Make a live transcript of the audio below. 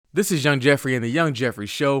This is Young Jeffrey and the Young Jeffrey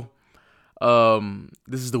Show.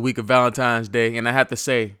 This is the week of Valentine's Day, and I have to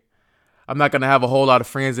say, I'm not gonna have a whole lot of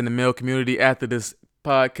friends in the male community after this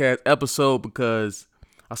podcast episode because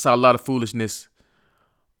I saw a lot of foolishness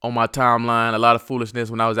on my timeline, a lot of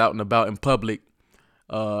foolishness when I was out and about in public,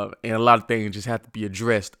 and a lot of things just have to be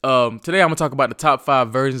addressed. Today I'm gonna talk about the top 5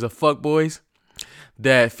 versions of fuckboys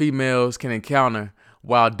that females can encounter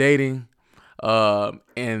while dating,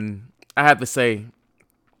 and I have to say,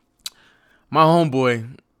 my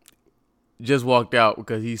homeboy just walked out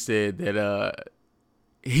because he said that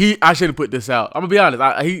I shouldn't put this out. I'm gonna be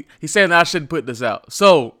honest. He said that I shouldn't put this out.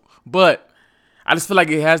 So, but I just feel like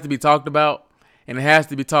it has to be talked about, and it has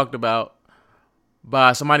to be talked about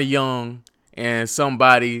by somebody young and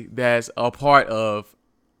somebody that's a part of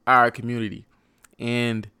our community.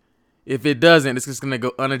 And if it doesn't, it's just gonna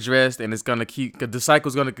go unaddressed, and it's gonna the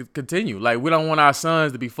cycle's gonna continue. Like, we don't want our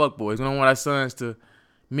sons to be fuckboys. We don't want our sons to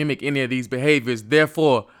mimic any of these behaviors.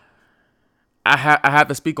 Therefore, I have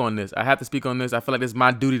to speak on this. I feel like it's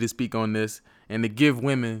my duty to speak on this and to give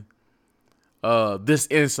women this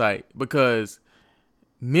insight, because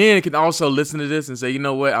men can also listen to this and say, you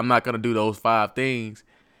know what, I'm not gonna do those 5 things,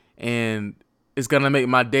 and it's gonna make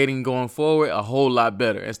my dating going forward a whole lot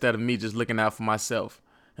better instead of me just looking out for myself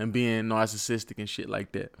and being narcissistic and shit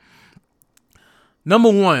like that. Number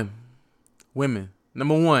one, women.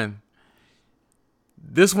 Number one.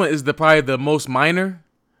 This one is probably the most minor,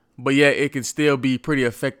 but yet it can still be pretty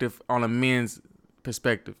effective on a man's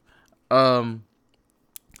perspective. You're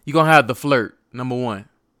gonna have the flirt. Number one,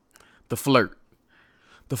 the flirt.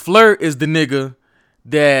 The flirt is the nigga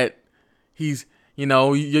that he's,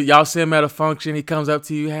 y'all see him at a function. He comes up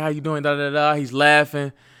to you, hey, how you doing? Da da da. He's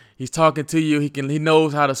laughing. He's talking to you. He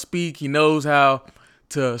knows how to speak. He knows how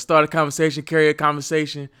to start a conversation, carry a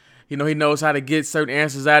conversation. He knows how to get certain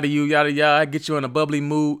answers out of you, yada yada, get you in a bubbly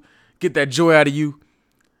mood, get that joy out of you.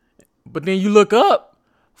 But then you look up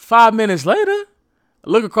 5 minutes later,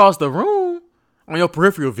 look across the room on your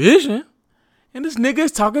peripheral vision, and this nigga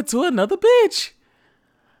is talking to another bitch,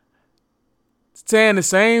 saying the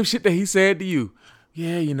same shit that he said to you.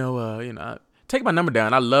 Yeah, take my number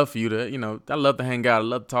down. I love for you to, I love to hang out. I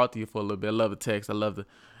love to talk to you for a little bit. I love to text. I love to,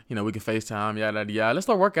 we can FaceTime, yada yada yada. Let's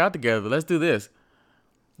start working out together. Let's do this.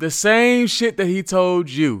 The same shit that he told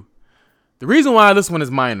you. The reason why this one is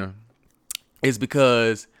minor is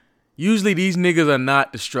because usually these niggas are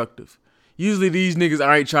not destructive. Usually these niggas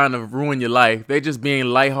aren't trying to ruin your life. They just being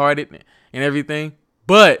lighthearted and everything.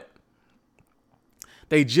 But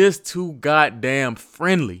they just too goddamn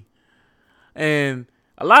friendly. And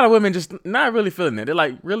a lot of women just not really feeling it. They're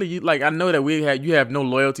like, really, I know that you have no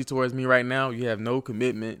loyalty towards me right now. You have no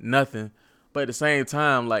commitment, nothing. But at the same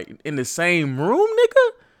time, like, in the same room, nigga?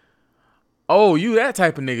 Oh, you that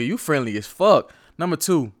type of nigga. You friendly as fuck. Number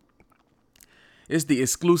 2, it's the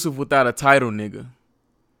exclusive without a title nigga.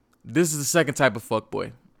 This is the second type of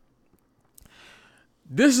fuckboy.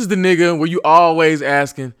 This is the nigga where you always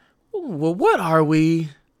asking, well, what are we?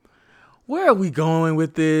 Where are we going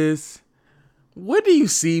with this? What do you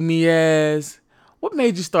see me as? What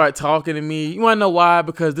made you start talking to me? You want to know why?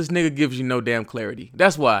 Because this nigga gives you no damn clarity.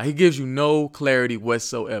 That's why. He gives you no clarity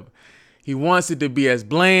whatsoever. He wants it to be as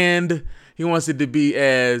bland. He wants it to be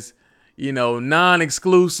as,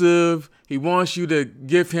 non-exclusive. He wants you to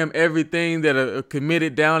give him everything that a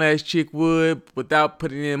committed down-ass chick would without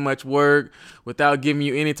putting in much work, without giving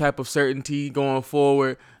you any type of certainty going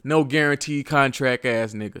forward. No guaranteed contract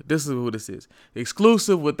ass nigga. This is who this is.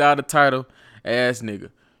 Exclusive without a title ass nigga.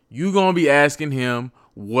 You gonna be asking him,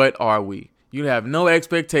 what are we? You have no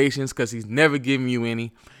expectations because he's never given you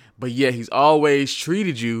any, but yet he's always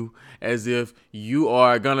treated you as if you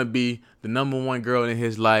are gonna be the number one girl in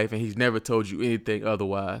his life, and he's never told you anything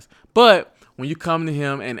otherwise. But when you come to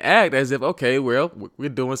him and act as if, okay, well, we're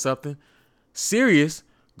doing something serious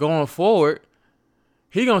going forward,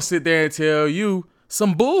 he gonna sit there and tell you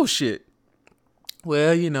some bullshit.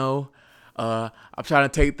 Well, I'm trying to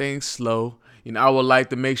take things slow. I would like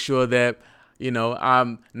to make sure that,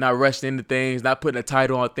 I'm not rushing into things, not putting a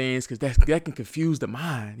title on things, because that can confuse the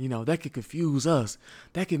mind. That can confuse us.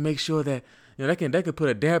 That can make sure that, that can put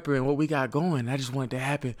a damper in what we got going. I just want it to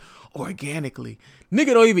happen organically.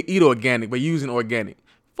 Nigga don't even eat organic, but using organic.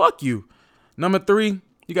 Fuck you. Number 3,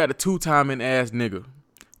 you got a 2-timing ass nigga.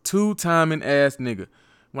 2-timing ass nigga.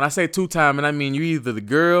 When I say 2-timing, I mean you either the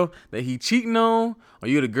girl that he cheating on or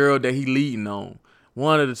you the girl that he leading on.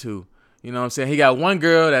 One of the two. You know what I'm saying? He got one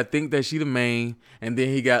girl that think that she the main, and then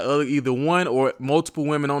he got either one or multiple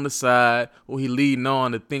women on the side who he leading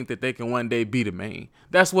on to think that they can one day be the main.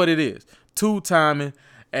 That's what it is. 2-timing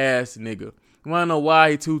ass nigga. You want to know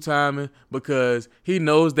why he two-timing? Because he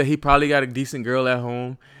knows that he probably got a decent girl at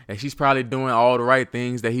home, and she's probably doing all the right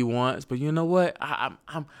things that he wants. But you know what?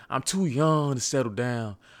 I'm too young to settle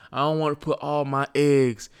down. I don't want to put all my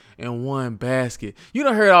eggs in one basket. You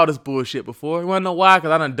done heard all this bullshit before. You want to know why?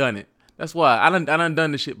 Because I done it. That's why. I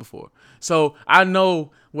done this shit before. So I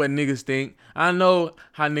know what niggas think. I know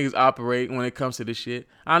how niggas operate when it comes to this shit.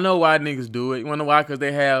 I know why niggas do it. You wanna know why? Because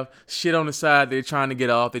they have shit on the side they're trying to get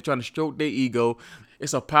off. They're trying to stroke their ego.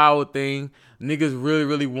 It's a power thing. Niggas really,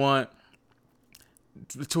 really want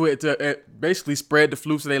to basically spread the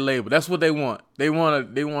fruits of their labor. That's what they want. They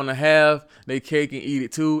wanna have their cake and eat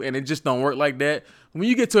it too, and it just don't work like that. When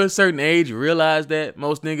you get to a certain age, you realize that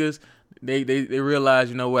most niggas they realize,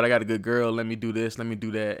 you know what, I got a good girl. Let me do this. Let me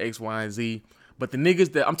do that. X, Y, and Z. But the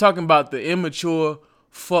niggas that I'm talking about, the immature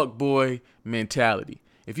fuckboy mentality.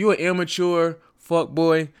 If you're an immature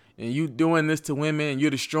fuckboy and you doing this to women and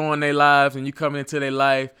you're destroying their lives and you coming into their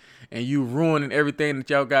life and you ruining everything that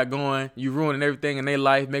y'all got going, you ruining everything in their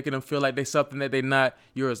life, making them feel like they something that they not,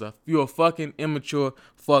 you're a fucking immature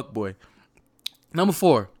fuckboy. Number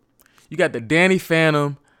 4, you got the Danny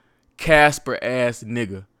Phantom Casper ass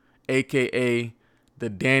nigga, aka the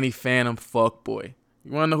Danny Phantom fuckboy.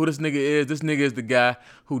 You wanna know who this nigga is? This nigga is the guy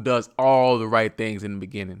who does all the right things in the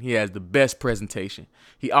beginning. He has the best presentation.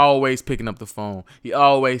 He always picking up the phone. He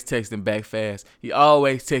always texting back fast. He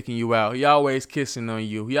always taking you out. He always kissing on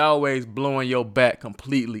you. He always blowing your back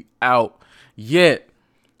completely out. Yet,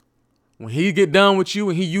 when he get done with you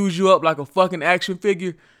and he use you up like a fucking action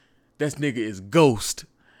figure, this nigga is ghost.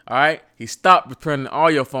 All right? He stopped returning all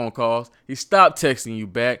your phone calls. He stopped texting you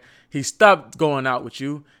back. He stopped going out with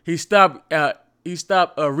you. He stopped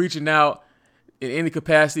reaching out in any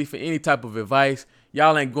capacity for any type of advice.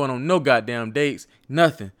 Y'all ain't going on no goddamn dates.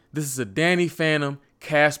 Nothing. This is a Danny Phantom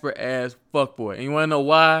Casper ass fuckboy. And you want to know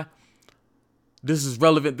why this is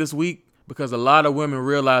relevant this week? Because a lot of women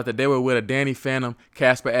realized that they were with a Danny Phantom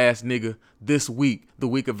Casper ass nigga this week, the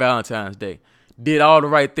week of Valentine's Day. Did all the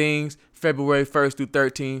right things February 1st through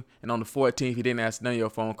 13th, and on the 14th, he didn't answer none of your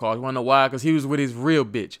phone calls. You want to know why? Because he was with his real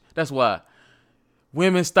bitch. That's why.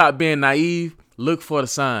 Women, stop being naive. Look for the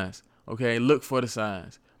signs, okay? Look for the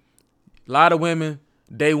signs. A lot of women,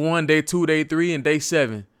 day 1, day 2, day 3, and day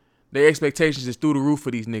 7, their expectations is through the roof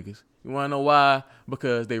for these niggas. You want to know why?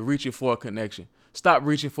 Because they reaching for a connection. Stop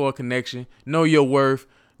reaching for a connection. Know your worth.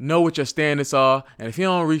 Know what your standards are. And if you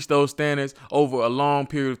don't reach those standards over a long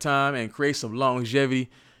period of time and create some longevity,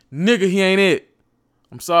 nigga, he ain't it.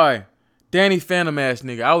 I'm sorry. Danny Phantom ass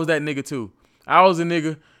nigga. I was that nigga too. I was a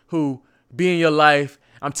nigga who be in your life.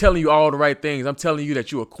 I'm telling you all the right things. I'm telling you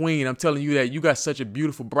that you're a queen. I'm telling you that you got such a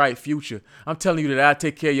beautiful, bright future. I'm telling you that I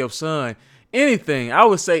take care of your son. Anything. I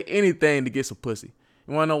would say anything to get some pussy.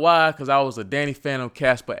 You want to know why? Because I was a Danny Phantom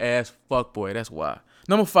Casper ass fuckboy. That's why.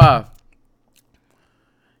 Number 5.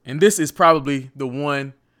 And this is probably the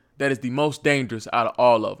one that is the most dangerous out of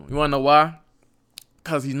all of them. You want to know why?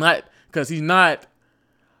 Because he's not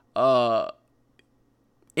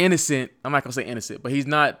innocent. I'm not going to say innocent, but he's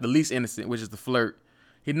not the least innocent, which is the flirt.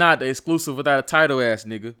 He's not the exclusive without a title ass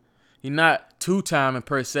nigga. He's not two-timing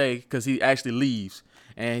per se because he actually leaves.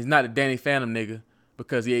 And he's not the Danny Phantom nigga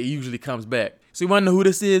because he usually comes back. So you want to know who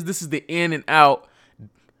this is? This is the in and out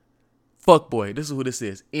fuckboy. This is who this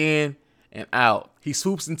is. In and out. He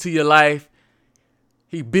swoops into your life.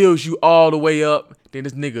 He builds you all the way up. Then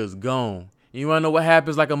this nigga is gone. And you want to know what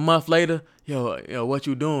happens like a month later? Yo, what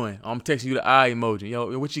you doing? I'm texting you the eye emoji.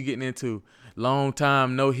 Yo, what you getting into? Long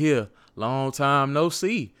time no hear. Long time no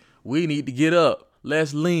see. We need to get up.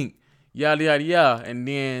 Let's link. Yada, yada, yada. And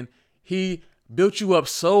then he built you up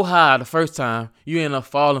so high the first time, you end up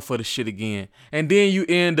falling for the shit again. And then you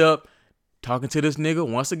end up talking to this nigga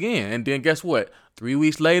once again. And then guess what? 3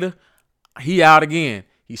 weeks later, he out again.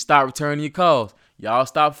 He stopped returning your calls. Y'all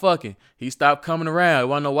stop fucking. He stopped coming around. You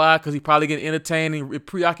want to know why? Because he probably getting entertained and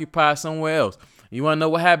preoccupied somewhere else. You want to know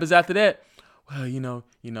what happens after that? Well,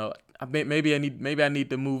 maybe I need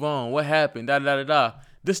to move on. What happened? Da da da da.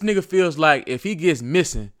 This nigga feels like if he gets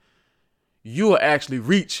missing, you will actually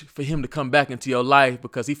reach for him to come back into your life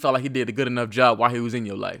because he felt like he did a good enough job while he was in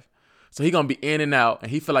your life. So he gonna be in and out,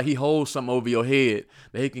 and he feel like he holds something over your head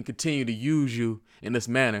that he can continue to use you in this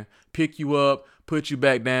manner, pick you up, put you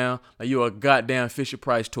back down like you're a goddamn Fisher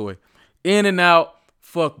Price toy. In and out,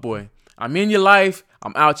 fuck boy. I'm in your life,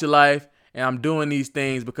 I'm out your life, and I'm doing these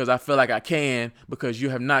things because I feel like I can because you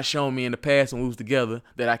have not shown me in the past when we was together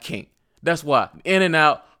that I can't. That's why. In and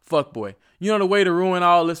out, fuck boy. You know the way to ruin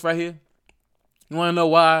all this right here? You want to know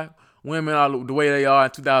why women are the way they are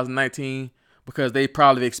in 2019? Because they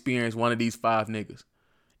probably experienced one of these 5 niggas.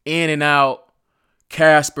 In and out,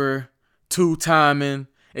 Casper, two-timing,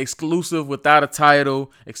 exclusive without a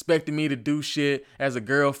title, expecting me to do shit as a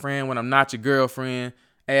girlfriend when I'm not your girlfriend,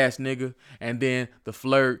 ass nigga. And then the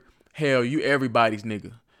flirt, hell, you everybody's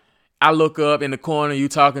nigga. I look up in the corner, you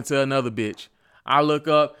talking to another bitch. I look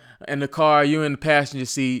up in the car, you in the passenger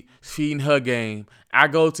seat, feeding her game. I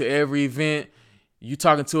go to every event, you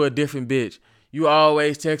talking to a different bitch. You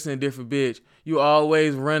always texting a different bitch. You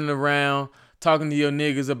always running around talking to your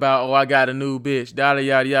niggas about, oh, I got a new bitch, yada,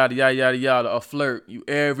 yada, yada, yada, yada, yada, a flirt. You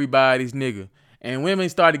everybody's nigga. And women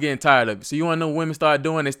started getting tired of it. So you want to know what women started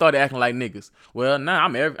doing? They started acting like niggas. Well, now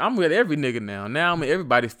I'm with every nigga now. Now I'm in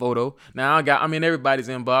everybody's photo. Now I'm in everybody's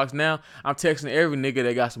inbox. Now I'm texting every nigga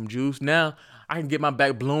that got some juice. Now I can get my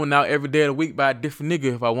back blown out every day of the week by a different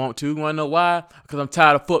nigga if I want to. You want to know why? Because I'm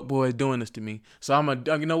tired of fuckboys doing this to me. So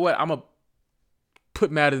you know what? I'm going to put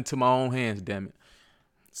matters into my own hands, damn it.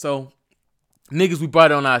 So niggas, we brought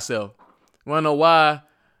it on ourselves. You want to know why?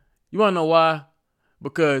 You want to know why?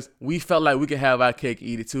 Because we felt like we could have our cake and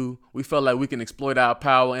eat it too. We felt like we can exploit our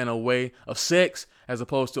power in a way of sex as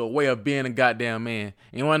opposed to a way of being a goddamn man.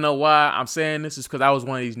 And you want to know why I'm saying this? Is because I was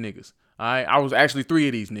one of these niggas. All right? I was actually 3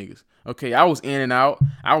 of these niggas. Okay? I was in and out.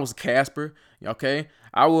 I was Casper. Okay?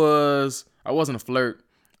 I wasn't a flirt.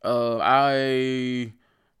 I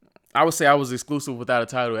would say I was exclusive without a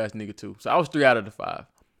title ass nigga too. So I was 3 out of the 5.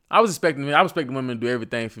 I was expecting women to do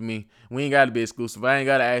everything for me. We ain't got to be exclusive. I ain't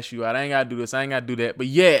got to ask you out. I ain't got to do this. I ain't got to do that. But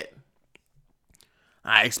yet,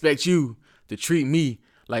 I expect you to treat me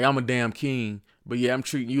like I'm a damn king. But yeah, I'm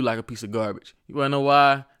treating you like a piece of garbage. You want to know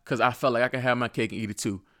why? Because I felt like I could have my cake and eat it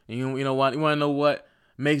too. And you know what? You want to know what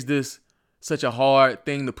makes this such a hard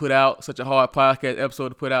thing to put out, such a hard podcast episode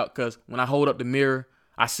to put out? Because when I hold up the mirror,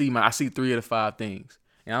 I see 3 of the 5 things.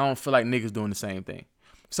 And I don't feel like niggas doing the same thing.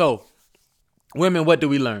 So, women, what do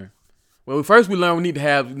we learn? Well, first we learn we need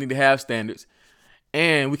to have standards,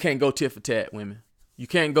 and we can't go tit for tat, women. You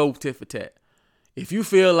can't go tit for tat. If you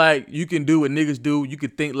feel like you can do what niggas do, you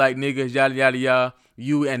can think like niggas, yada yada yada.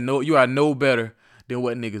 You are no better than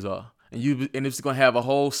what niggas are, and it's gonna have a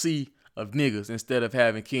whole sea of niggas instead of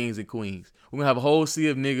having kings and queens. We're gonna have a whole sea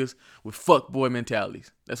of niggas with fuckboy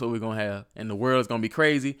mentalities. That's what we're gonna have. And the world's gonna be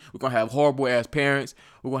crazy. We're gonna have horrible ass parents.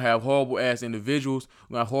 We're gonna have horrible ass individuals.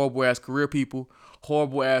 We're gonna have horrible ass career people,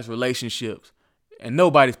 horrible ass relationships. And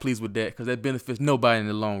nobody's pleased with that because that benefits nobody in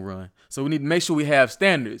the long run. So we need to make sure we have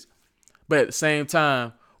standards. But at the same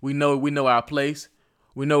time, we know our place.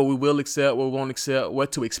 We know what we will accept, what we won't accept,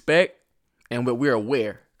 what to expect, and what we're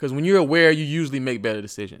aware. Because when you're aware, you usually make better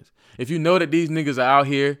decisions. If you know that these niggas are out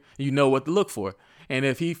here, you know what to look for. And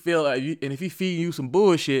if he feeding you some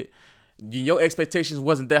bullshit, your expectations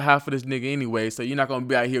wasn't that high for this nigga anyway. So you're not gonna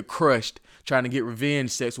be out here crushed trying to get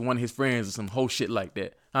revenge sex with one of his friends or some whole shit like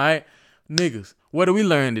that. All right, niggas. What do we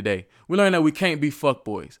learn today? We learned that we can't be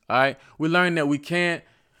fuckboys. All right, we learned that we can't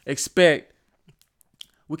expect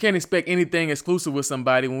anything exclusive with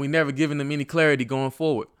somebody when we never given them any clarity going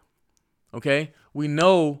forward. Okay, we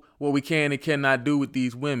know what we can and cannot do with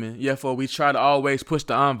these women. Therefore, we try to always push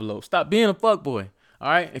the envelope. Stop being a fuckboy. All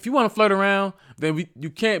right. If you want to flirt around, then you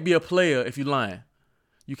can't be a player if you're lying.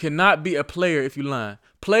 You cannot be a player if you're lying.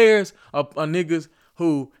 Players are niggas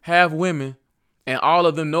who have women and all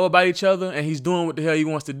of them know about each other, and he's doing what the hell he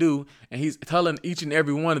wants to do, and he's telling each and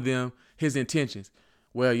every one of them his intentions.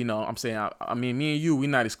 Well, you know, I'm saying, I mean, me and you, we're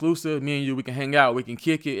not exclusive. Me and you, we can hang out, we can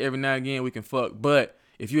kick it every now and again, we can fuck, but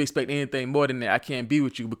if you expect anything more than that, I can't be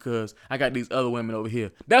with you because I got these other women over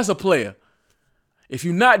here. That's a player. If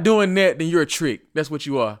you're not doing that, then you're a trick. That's what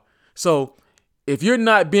you are. So if you're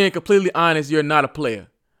not being completely honest, you're not a player.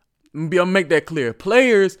 I'll make that clear.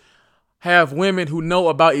 Players have women who know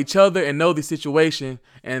about each other and know the situation,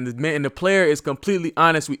 and the player is completely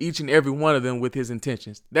honest with each and every one of them with his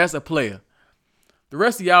intentions. That's a player. The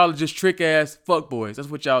rest of y'all are just trick-ass fuckboys. That's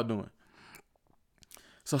what y'all doing.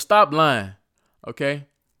 So stop lying, okay?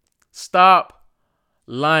 Stop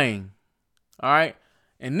lying, all right?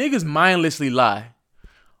 And niggas mindlessly lie.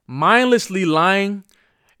 Mindlessly lying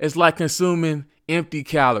is like consuming empty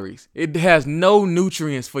calories. It has no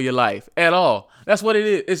nutrients for your life at all. That's what it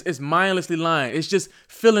is. It's mindlessly lying. It's just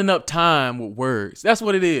filling up time with words. That's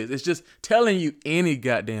what it is. It's just telling you any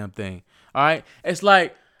goddamn thing, all right? It's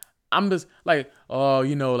like, I'm just like, oh,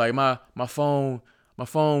 you know, like my phone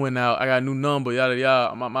went out. I got a new number, yada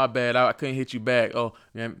yada. My bad. I couldn't hit you back. Oh,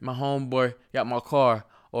 man, my homeboy got my car.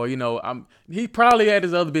 Or, you know, he probably at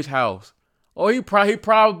his other bitch house. Or he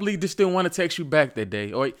probably just didn't want to text you back that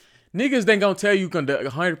day. Or niggas ain't gonna tell you the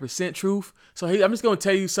 100% truth. So I'm just gonna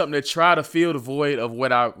tell you something to try to fill the void of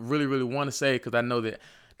what I really, really want to say, because I know that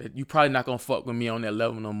you probably not gonna fuck with me on that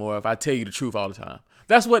level no more if I tell you the truth all the time.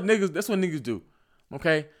 That's what niggas do.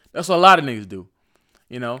 Okay? That's what a lot of niggas do,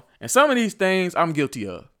 And some of these things I'm guilty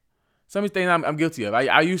of. Some of these things I'm guilty of.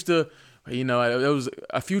 I used to, there was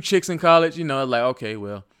a few chicks in college, like, okay,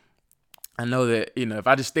 well, I know that, if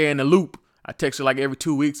I just stay in the loop, I text her like every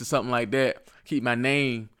 2 weeks or something like that, keep my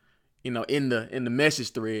name, in the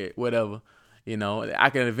message thread, whatever, I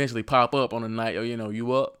can eventually pop up on the night,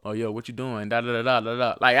 you up? Oh, yo, what you doing? Da da da da da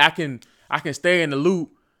da. Like I can stay in the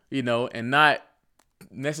loop, and not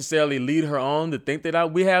necessarily lead her on to think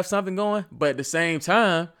that we have something going, but at the same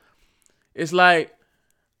time, it's like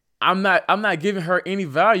I'm not giving her any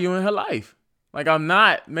value in her life. Like I'm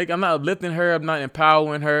not uplifting her, I'm not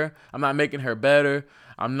empowering her, I'm not making her better,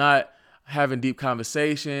 I'm not having deep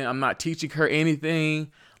conversation, I'm not teaching her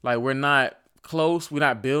anything. Like we're not close, we're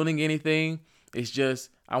not building anything. It's just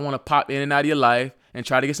I want to pop in and out of your life and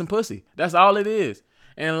try to get some pussy. That's all it is.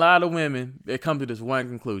 And a lot of women, they come to this one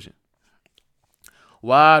conclusion.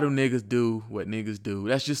 Why do niggas do what niggas do?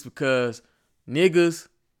 That's just because niggas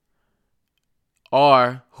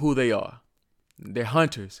are who they are. They're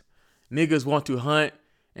hunters. Niggas want to hunt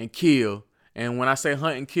and kill. And when I say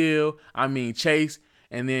hunt and kill, I mean chase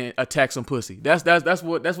and then attack some pussy. That's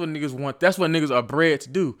what niggas want. That's what niggas are bred to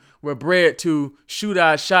do. We're bred to shoot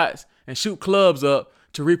our shots and shoot clubs up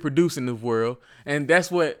to reproduce in this world. And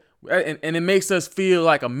that's what and it makes us feel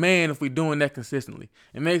like a man if we're doing that consistently.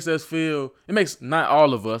 It makes not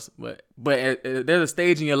all of us, but there's a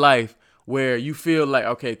stage in your life where you feel like,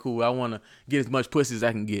 okay, cool, I want to get as much pussy as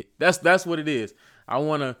I can get. That's what it is. I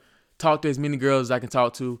want to talk to as many girls as I can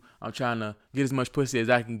talk to. I'm trying to get as much pussy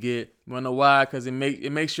as I can get. You wanna know why? Because it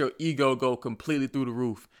makes your ego go completely through the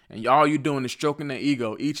roof. And all you're doing is stroking that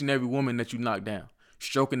ego, each and every woman that you knock down.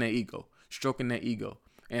 Stroking that ego.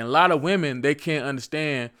 And a lot of women, they can't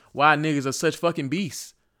understand why niggas are such fucking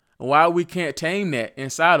beasts. And why we can't tame that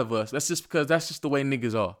inside of us. That's just because that's just the way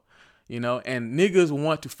niggas are. And niggas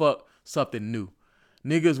want to fuck something new.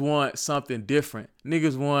 Niggas want something different.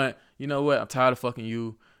 Niggas want, you know what, I'm tired of fucking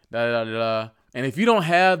you. Da, da, da, da. And if you don't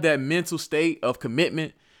have that mental state of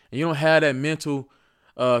commitment, and you don't have that mental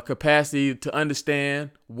capacity to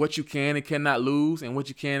understand what you can and cannot lose and what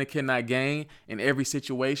you can and cannot gain in every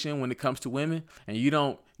situation when it comes to women, and you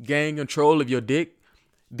don't gain control of your dick,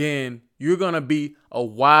 then you're going to be a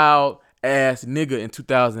wild ass nigga in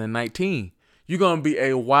 2019. You're going to be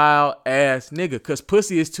a wild ass nigga because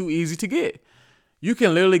pussy is too easy to get. You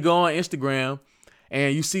can literally go on Instagram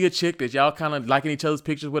and you see a chick that y'all kind of liking each other's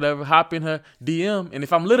pictures, whatever, hop in her DM, and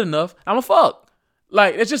if I'm lit enough, I'm a fuck.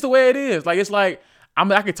 Like, it's just the way it is. Like, it's like,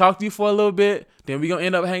 I can talk to you for a little bit, then we're going to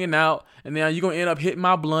end up hanging out, and then you're going to end up hitting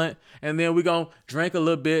my blunt, and then we're going to drink a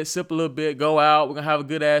little bit, sip a little bit, go out, we're going to have a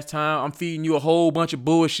good ass time. I'm feeding you a whole bunch of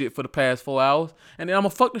bullshit for the past 4 hours, and then I'm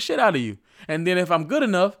going to fuck the shit out of you. And then if I'm good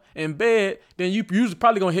enough in bed, then you usually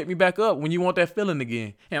probably going to hit me back up when you want that feeling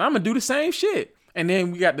again. And I'm going to do the same shit. And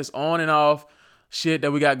then we got this on and off shit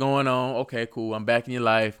that we got going on. Okay, cool. I'm back in your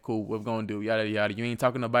life. Cool. What we gonna do? Yada, yada. You ain't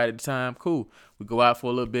talking to nobody at the time. Cool. We go out for a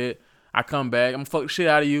little bit. I come back. I'm gonna fuck the shit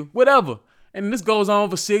out of you. Whatever. And this goes on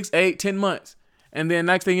for 6, 8, 10 months. And then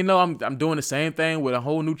next thing you know, I'm doing the same thing with a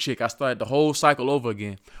whole new chick. I started the whole cycle over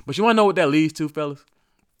again. But you wanna know what that leads to, fellas?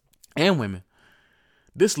 And women.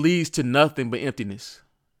 This leads to nothing but emptiness.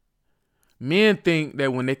 Men think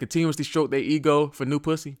that when they continuously stroke their ego for new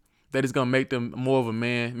pussy, that it's going to make them more of a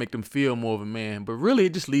man, make them feel more of a man. But really,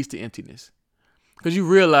 it just leads to emptiness. Because you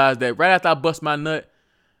realize that right after I bust my nut,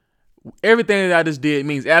 everything that I just did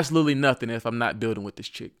means absolutely nothing if I'm not building with this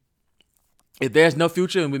chick. If there's no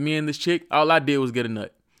future with me and this chick, all I did was get a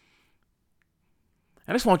nut.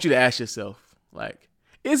 I just want you to ask yourself, like,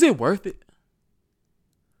 is it worth it?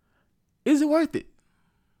 Is it worth it?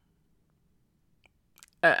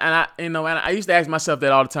 And I used to ask myself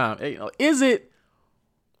that all the time. Is it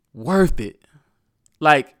worth it?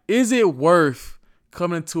 Like, is it worth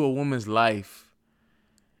coming into a woman's life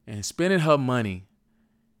and spending her money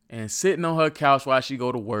and sitting on her couch while she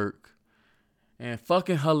go to work and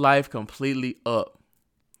fucking her life completely up,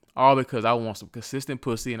 all because I want some consistent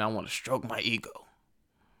pussy and I want to stroke my ego?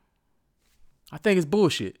 I think it's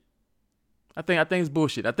bullshit. I think it's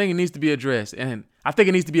bullshit. I think it needs to be addressed, and I think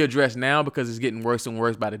it needs to be addressed now because it's getting worse and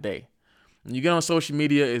worse by the day. When you get on social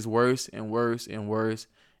media, it's worse and worse and worse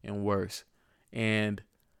and worse. And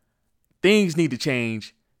things need to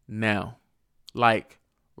change now. Like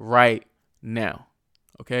right now.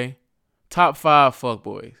 Okay? Top 5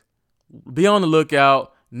 fuckboys. Be on the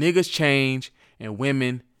lookout. Niggas change and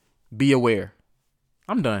women be aware.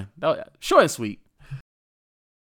 I'm done. Short and sweet.